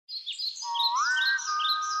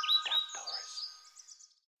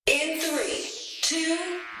2,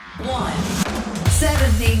 1.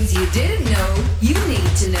 7 things you didn't know you need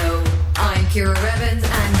to know. I'm Ciara Revens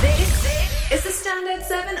and this is the Standout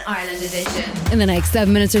 7 Ireland edition. In the next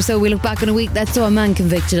 7 minutes or so, we look back on a week that saw a man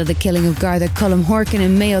convicted of the killing of Gardai Protest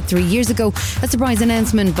in Mayo 3 years ago. A surprise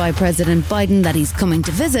announcement by President Biden that he's coming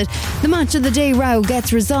to visit. The match of the day row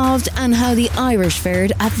gets resolved, and how the Irish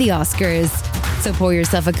fared at the Oscars. So pour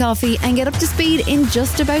yourself a coffee and get up to speed in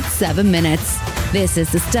just about 7 minutes. This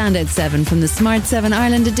is the Standout 7 from the Smart 7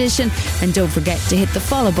 Ireland edition, and don't forget to hit the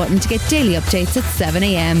follow button to get daily updates at 7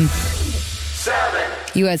 a.m. 7.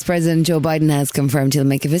 US President Joe Biden has confirmed he'll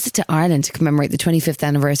make a visit to Ireland to commemorate the 25th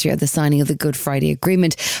anniversary of the signing of the Good Friday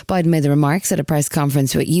Agreement. Biden made the remarks at a press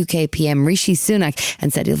conference with UK PM Rishi Sunak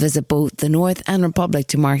and said he'll visit both the North and Republic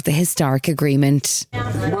to mark the historic agreement.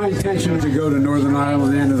 My intention is to go to Northern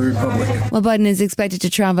Ireland and the Republic. While Biden is expected to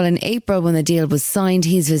travel in April when the deal was signed,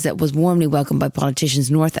 his visit was warmly welcomed by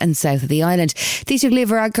politicians north and south of the island. Taoiseach Leo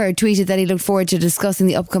Varadkar tweeted that he looked forward to discussing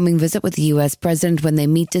the upcoming visit with the US President when they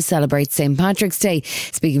meet to celebrate St. Patrick's Day.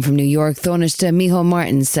 Speaking from New York, Taoiseach Micheál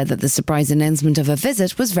Martin said that the surprise announcement of a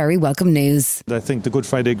visit was very welcome news. I think the Good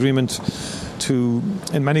Friday Agreement to,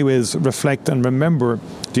 in many ways, reflect and remember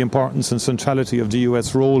the importance and centrality of the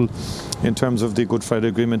US role in terms of the Good Friday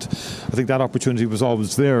Agreement. I think that opportunity was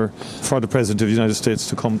always there for the President of the United States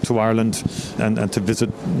to come to Ireland and to visit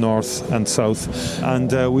North and South.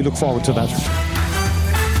 And we look forward to that.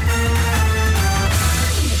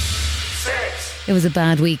 It was a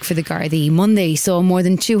bad week for the Gardaí. Monday saw more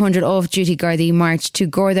than 200 off-duty Gardaí march to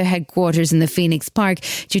Gardai headquarters in the Phoenix Park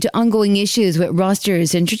due to ongoing issues with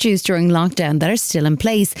rosters introduced during lockdown that are still in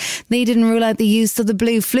place. They didn't rule out the use of the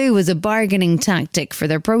blue flu as a bargaining tactic for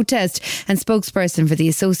their protest. And spokesperson for the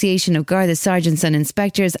Association of Garda Sergeants and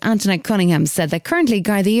Inspectors, Antoinette Cunningham, said that currently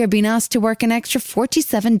Gardaí are being asked to work an extra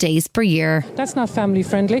 47 days per year. That's not family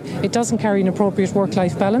friendly. It doesn't carry an appropriate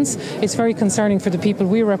work-life balance. It's very concerning for the people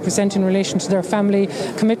we represent in relation to their family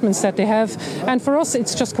commitments that they have, and for us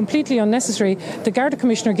it's just completely unnecessary. The Garda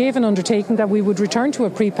Commissioner gave an undertaking that we would return to a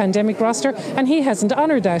pre-pandemic roster, and he hasn't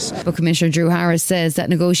honoured that. But Commissioner Drew Harris says that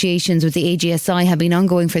negotiations with the AGSI have been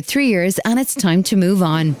ongoing for 3 years and it's time to move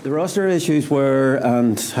on. The roster issues were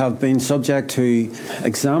and have been subject to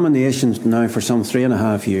examinations now for some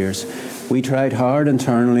 3.5 years. We tried hard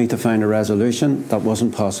internally to find a resolution. That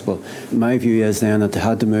wasn't possible. My view is then that they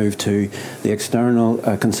had to move to the external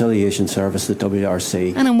conciliation service, the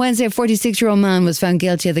WRC. And on Wednesday, a 46-year-old man was found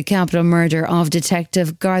guilty of the capital murder of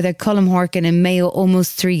Detective Gardai Protest in Mayo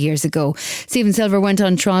almost 3 years ago. Stephen Silver went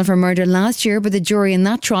on trial for murder last year, but the jury in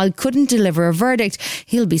that trial couldn't deliver a verdict.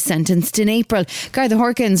 He'll be sentenced in April. Gardai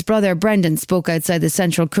Protest's brother Brendan spoke outside the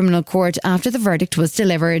Central Criminal Court after the verdict was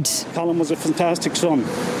delivered. Colin was a fantastic son,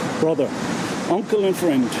 brother, uncle and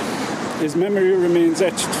friend. His memory remains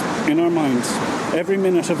etched in our minds every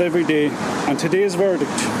minute of every day, and today's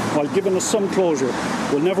verdict, while giving us some closure,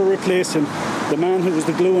 will never replace him, the man who was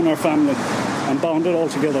the glue in our family and bound it all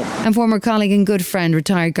together. And former colleague and good friend,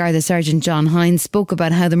 retired Garda Sergeant John Hines, spoke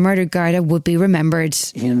about how the murdered Garda would be remembered.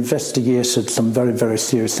 He investigated some very, very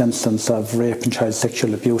serious instances of rape and child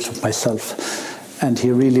sexual abuse of myself. And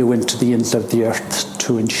he really went to the ends of the earth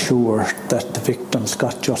to ensure that the victims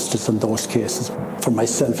got justice in those cases. For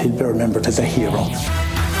myself, he'll be remembered as a hero.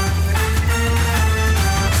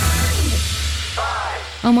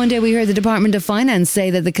 On Monday, we heard the Department of Finance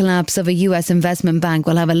say that the collapse of a US investment bank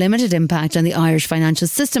will have a limited impact on the Irish financial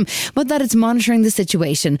system, but that it's monitoring the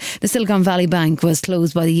situation. The Silicon Valley Bank was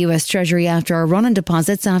closed by the US Treasury after a run on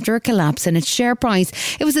deposits after a collapse in its share price.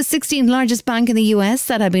 It was the 16th largest bank in the US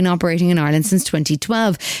that had been operating in Ireland since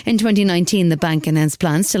 2012. In 2019, the bank announced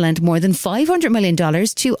plans to lend more than $500 million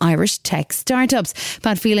to Irish tech startups.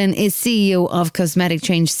 Pat Phelan is CEO of Cosmetic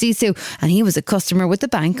Change Sisu, and he was a customer with the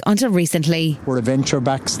bank until recently. We're a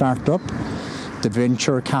venture-backed startup. The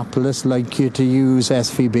venture capitalists like you to use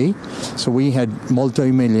SVB. So we had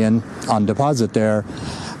multi-million on deposit there,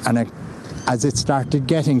 and as it started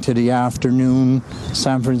getting to the afternoon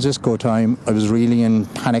San Francisco time, I was really in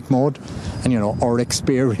panic mode. And our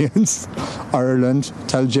experience, Ireland,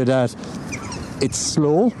 tells you that it's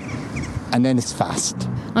slow and then it's fast.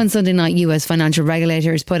 On Sunday night, US financial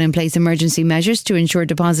regulators put in place emergency measures to ensure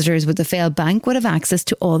depositors with the failed bank would have access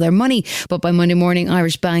to all their money. But by Monday morning,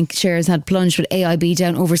 Irish bank shares had plunged, with AIB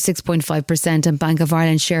down over 6.5% and Bank of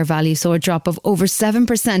Ireland share value saw a drop of over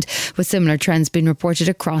 7%, with similar trends being reported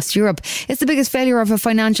across Europe. It's the biggest failure of a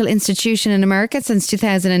financial institution in America since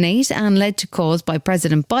 2008 and led to calls by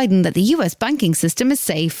President Biden that the US banking system is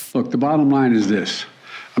safe. Look, the bottom line is this.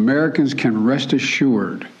 Americans can rest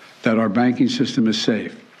assured that our banking system is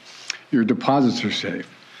safe. Your deposits are safe.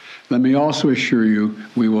 Let me also assure you,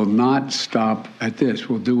 we will not stop at this.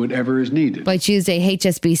 We'll do whatever is needed. By Tuesday,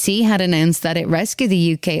 HSBC had announced that it rescued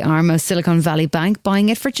the UK arm of Silicon Valley Bank, buying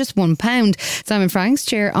it for just £1. Simon Franks,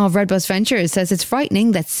 chair of Redbus Ventures, says it's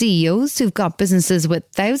frightening that CEOs who've got businesses with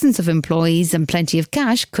thousands of employees and plenty of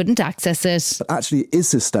cash couldn't access it. But actually, it is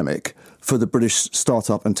systemic for the British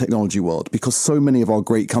startup and technology world, because so many of our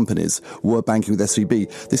great companies were banking with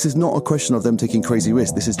SVB. This is not a question of them taking crazy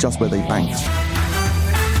risks. This is just where they banked.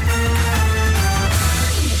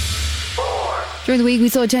 During the week, we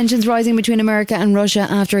saw tensions rising between America and Russia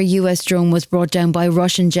after a US drone was brought down by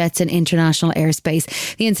Russian jets in international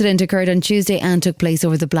airspace. The incident occurred on Tuesday and took place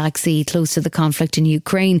over the Black Sea, close to the conflict in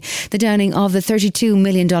Ukraine. The downing of the $32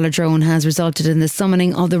 million drone has resulted in the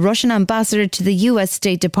summoning of the Russian ambassador to the US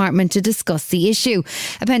State Department to discuss the issue.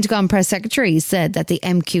 A Pentagon press secretary said that the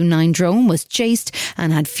MQ-9 drone was chased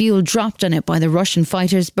and had fuel dropped on it by the Russian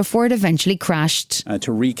fighters before it eventually crashed.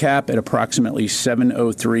 To recap, at approximately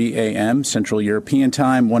 7:03 a.m. Central European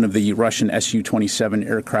time, one of the Russian Su-27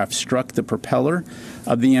 aircraft struck the propeller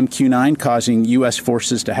of the MQ-9, causing U.S.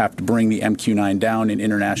 forces to have to bring the MQ-9 down in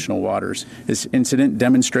international waters. This incident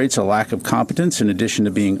demonstrates a lack of competence in addition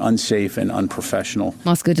to being unsafe and unprofessional.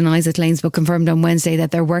 Moscow denies it claims, but confirmed on Wednesday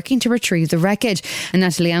that they're working to retrieve the wreckage. And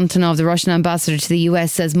Natalie Antonov, the Russian ambassador to the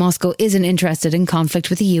US, says Moscow isn't interested in conflict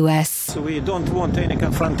with the US. So we don't want any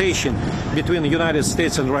confrontation between the United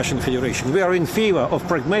States and the Russian Federation. We are in favor of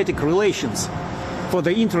pragmatic relations for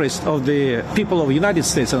the interest of the people of the United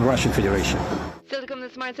States and the Russian Federation. Still to come, the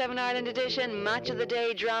Smart 7 Ireland edition, Match of the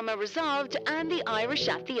Day drama resolved and the Irish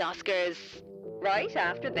at the Oscars. Right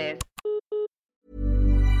after this.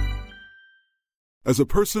 As a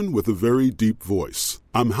person with a very deep voice,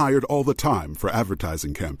 I'm hired all the time for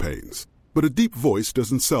advertising campaigns. But a deep voice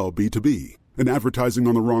doesn't sell B2B, and advertising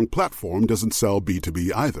on the wrong platform doesn't sell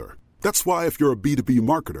B2B either. That's why if you're a B2B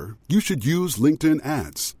marketer, you should use LinkedIn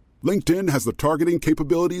ads. LinkedIn has the targeting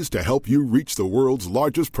capabilities to help you reach the world's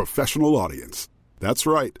largest professional audience. That's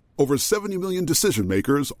right, over 70 million decision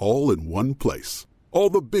makers all in one place.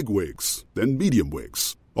 All the big wigs, then medium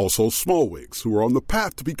wigs, also small wigs who are on the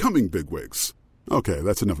path to becoming big wigs. Okay,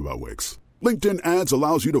 that's enough about wigs. LinkedIn ads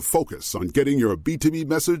allows you to focus on getting your B2B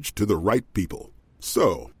message to the right people.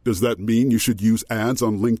 So, does that mean you should use ads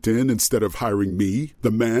on LinkedIn instead of hiring me,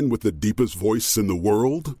 the man with the deepest voice in the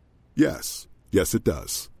world? Yes. Yes, it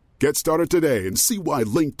does. Get started today and see why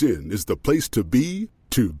LinkedIn is the place to be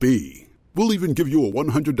to be. We'll even give you a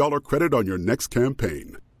 $100 credit on your next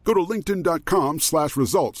campaign. Go to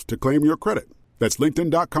linkedin.com/results to claim your credit. That's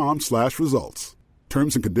linkedin.com/results.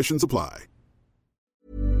 Terms and conditions apply.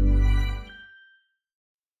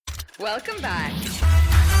 Welcome back.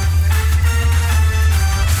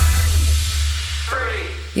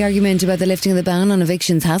 The argument about the lifting of the ban on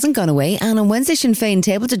evictions hasn't gone away, and on Wednesday Sinn Féin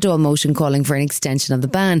tabled a Dáil motion calling for an extension of the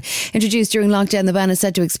ban. Introduced during lockdown, the ban is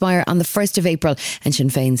set to expire on the 1st of April, and Sinn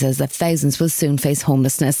Féin says that thousands will soon face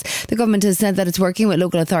homelessness. The government has said that it's working with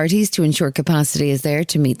local authorities to ensure capacity is there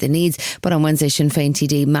to meet the needs, but on Wednesday Sinn Féin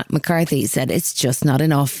TD Matt McCarthy said it's just not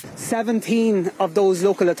enough. 17 of those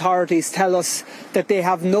local authorities tell us that they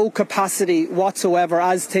have no capacity whatsoever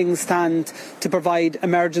as things stand to provide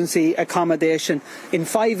emergency accommodation. In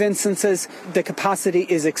 5 instances, the capacity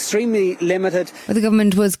is extremely limited. But the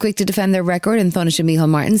government was quick to defend their record, and Taoiseach Micheál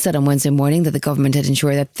Martin said on Wednesday morning that the government had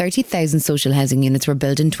ensured that 30,000 social housing units were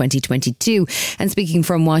built in 2022. And speaking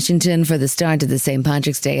from Washington for the start of the St.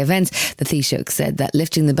 Patrick's Day event, the Taoiseach said that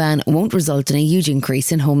lifting the ban won't result in a huge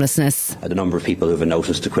increase in homelessness. The number of people who have a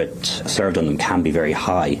notice to quit served on them can be very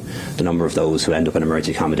high. The number of those who end up in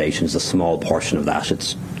emergency accommodation is a small portion of that.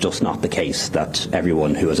 It's just not the case that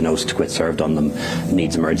everyone who has a notice to quit served on them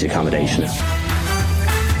needs emergency accommodation.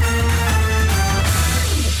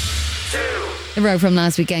 The row from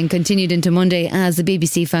last weekend continued into Monday as the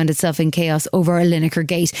BBC found itself in chaos over a Lineker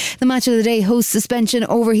gate. The Match of the Day host suspension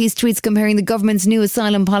over his tweets comparing the government's new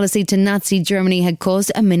asylum policy to Nazi Germany had caused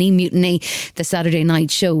a mini mutiny. The Saturday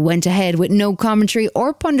night show went ahead with no commentary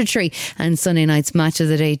or punditry, and Sunday night's Match of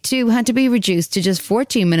the Day too had to be reduced to just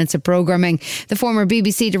 14 minutes of programming. The former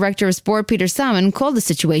BBC Director of Sport, Peter Salmon, called the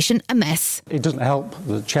situation a mess. It doesn't help.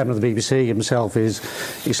 The chairman of the BBC himself is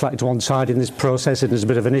slightly to one side in this process, and there's a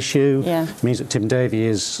bit of an issue. Yeah. It means that Tim Davie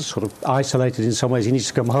is sort of isolated in some ways. He needs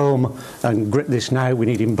to come home and grip this now. We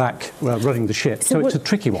need him back running the ship. So it's a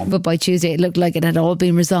tricky one. But by Tuesday, it looked like it had all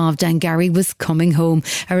been resolved and Gary was coming home.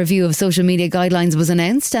 A review of social media guidelines was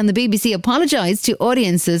announced, and the BBC apologised to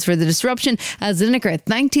audiences for the disruption as Lineker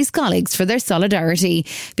thanked his colleagues for their solidarity.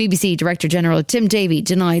 BBC Director General Tim Davie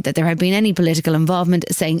denied that there had been any political involvement,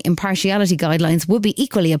 saying impartiality guidelines would be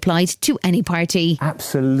equally applied to any party.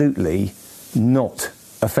 Absolutely not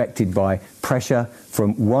affected by pressure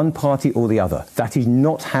from one party or the other. That is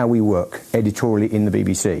not how we work editorially in the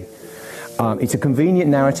BBC. It's a convenient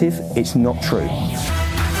narrative. It's not true.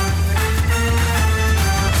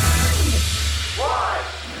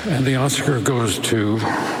 And the Oscar goes to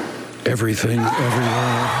Everything,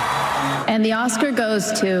 Everywhere. And the Oscar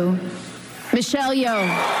goes to Michelle Yeoh.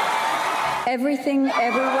 Everything,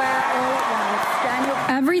 Everywhere, all at once.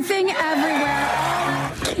 Everything, Everywhere.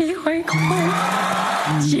 Can't wait.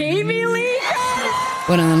 Jamie Lee.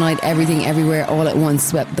 But on the night, Everything Everywhere All at Once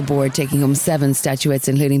swept the board, taking home 7 statuettes,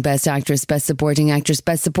 including Best Actress, Best Supporting Actress,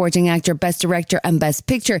 Best Supporting Actor, Best Director and Best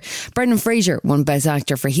Picture. Brendan Fraser won Best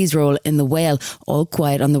Actor for his role in The Whale. All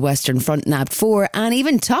Quiet on the Western Front nabbed 4, and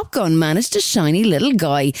even Top Gun managed a shiny little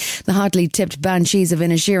guy. The hotly tipped Banshees of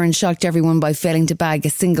Inisherin shocked everyone by failing to bag a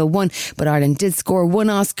single one, but Ireland did score 1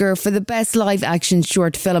 Oscar for the Best Live Action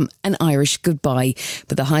Short Film, An Irish Goodbye.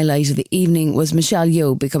 But the highlight of the evening was Michelle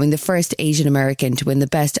Yeoh becoming the first Asian American to win the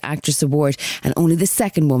Best Actress Award and only the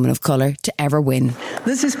second woman of colour to ever win.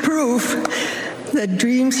 This is proof that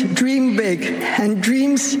dreams dream big and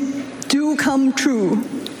dreams do come true.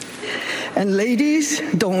 And ladies,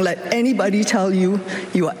 don't let anybody tell you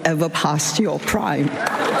you are ever past your prime.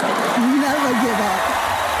 Never give up.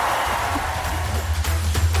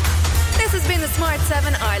 This has been the Smart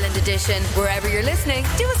 7 Ireland edition. Wherever you're listening,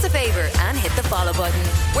 do us a favour and hit the follow button.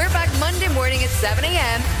 We're back Monday morning at 7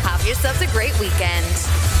 a.m. Have yourselves a great weekend.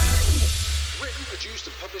 Written, produced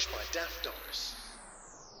and published by Daft Doris.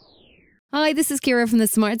 Hi, this is Ciara from the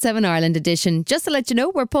Smart 7 Ireland edition. Just to let you know,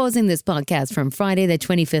 we're pausing this podcast from Friday the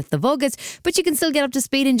 25th of August, but you can still get up to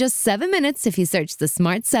speed in just 7 minutes if you search the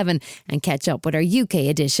Smart 7 and catch up with our UK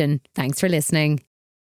edition. Thanks for listening.